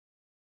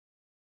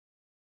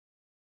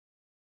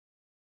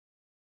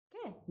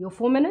Okay, your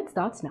 4 minutes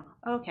starts now.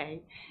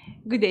 Okay.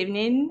 Good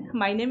evening.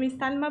 My name is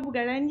Salma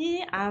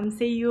Bougarrani. I'm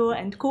CEO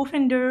and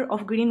co-founder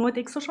of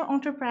Watech social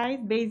enterprise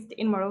based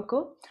in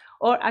Morocco.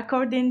 Or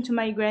according to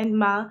my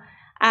grandma,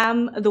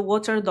 I'm the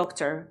water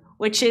doctor,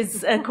 which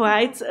is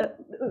quite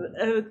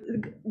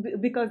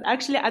because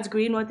actually at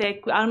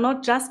Watech we are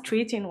not just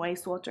treating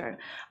wastewater,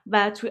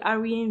 but we are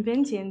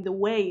reinventing the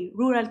way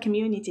rural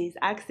communities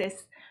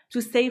access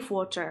to safe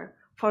water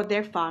for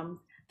their farms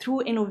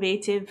through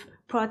innovative,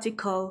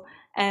 practical,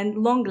 and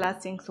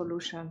long-lasting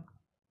solution.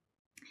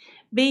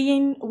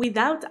 Being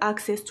without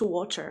access to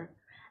water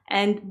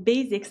and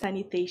basic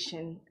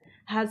sanitation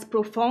has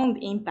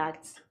profound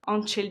impacts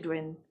on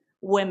children,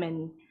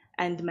 women,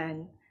 and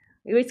men,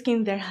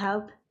 risking their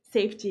health,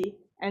 safety,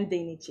 and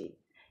dignity.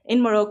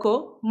 In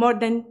Morocco, more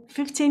than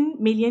 15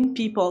 million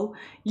people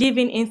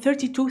living in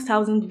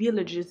 32,000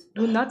 villages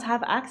do not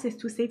have access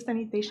to safe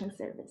sanitation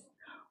service.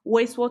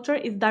 Wastewater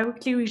is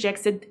directly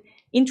rejected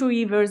into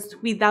rivers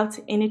without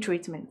any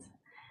treatment.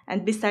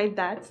 And besides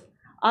that,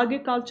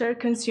 agriculture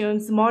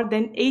consumes more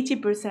than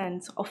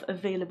 80% of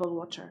available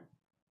water.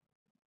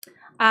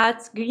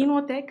 At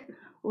Watech,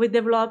 we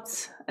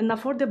developed an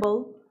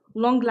affordable,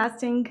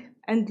 long-lasting,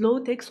 and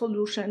low-tech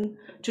solution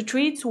to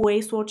treat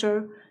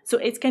wastewater so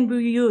it can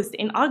be used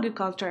in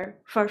agriculture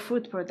for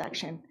food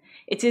production.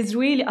 It is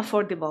really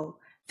affordable,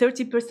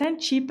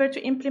 30% cheaper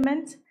to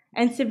implement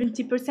and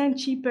 70%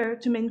 cheaper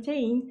to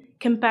maintain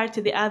compared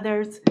to the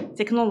other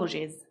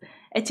technologies.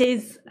 It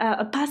is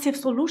a passive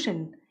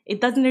solution. It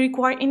doesn't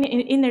require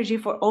any energy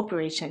for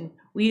operation.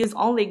 We use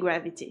only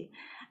gravity.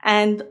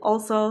 And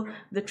also,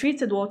 the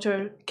treated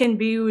water can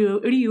be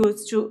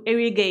reused to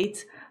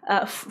irrigate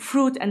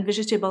fruit and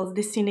vegetables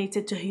destined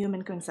to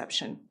human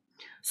consumption.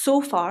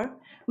 So far,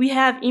 we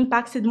have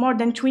impacted more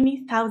than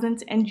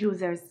 20,000 end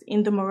users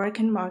in the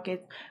Moroccan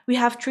market. We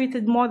have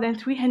treated more than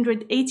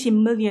 380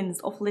 million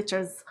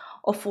liters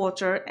of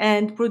water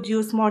and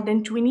produced more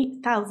than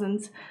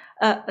 20,000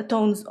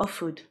 tons of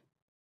food.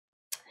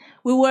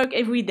 We work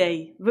every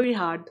day very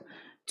hard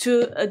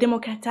to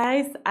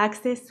democratize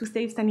access to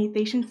safe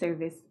sanitation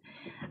service.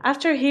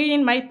 After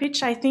hearing my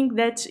pitch, I think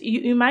that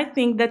you might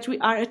think that we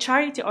are a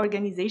charity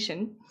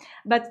organization,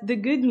 but the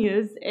good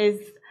news is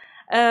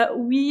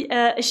we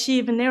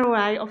achieve an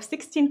ROI of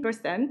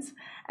 16%,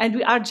 and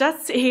we are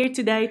just here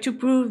today to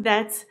prove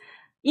that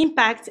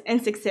impact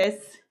and success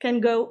can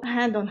go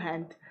hand in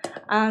hand.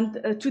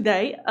 And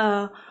today,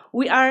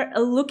 we are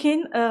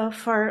looking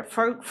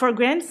for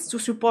grants to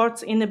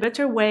support in a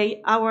better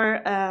way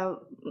our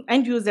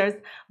end users,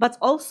 but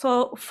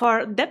also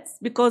for debts,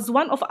 because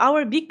one of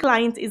our big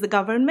clients is the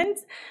government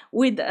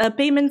with a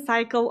payment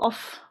cycle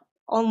of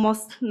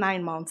almost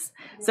 9 months.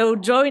 So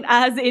join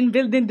us in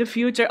building the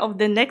future of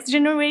the next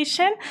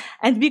generation.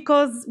 And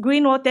because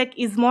Watech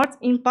is more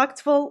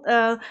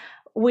impactful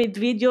with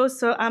videos,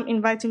 so I'm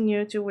inviting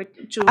you to.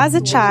 As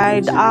a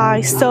child,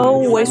 I saw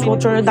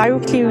wastewater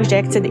directly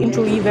rejected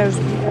into rivers.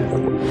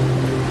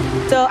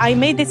 So I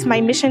made it my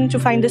mission to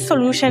find a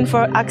solution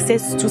for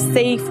access to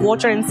safe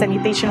water and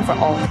sanitation for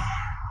all.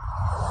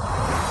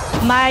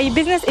 My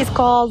business is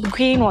called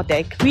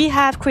Watech. We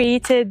have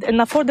created an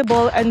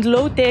affordable and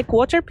low-tech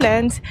water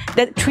plant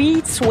that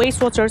treats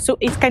wastewater so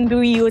it can be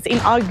reused in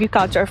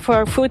agriculture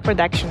for food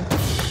production.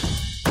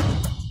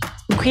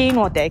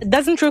 Watech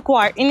doesn't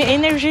require any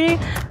energy.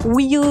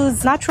 We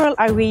use natural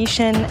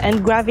aeration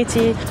and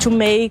gravity to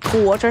make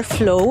water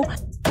flow.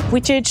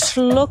 We teach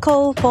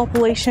local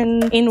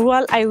population in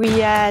rural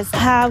areas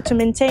how to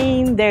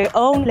maintain their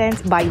own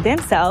land by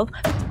themselves.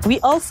 We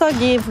also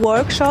give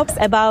workshops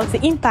about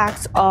the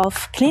impact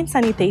of clean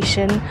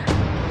sanitation.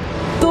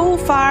 So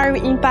far,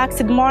 we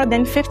impacted more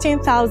than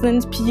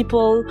 15,000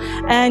 people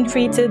and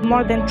treated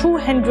more than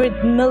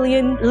 200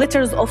 million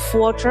liters of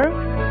water.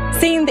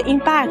 Seeing the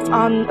impact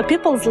on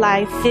people's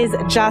life is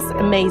just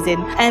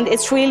amazing, and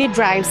it really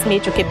drives me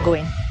to keep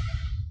going.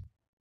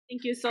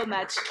 Thank you so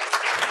much.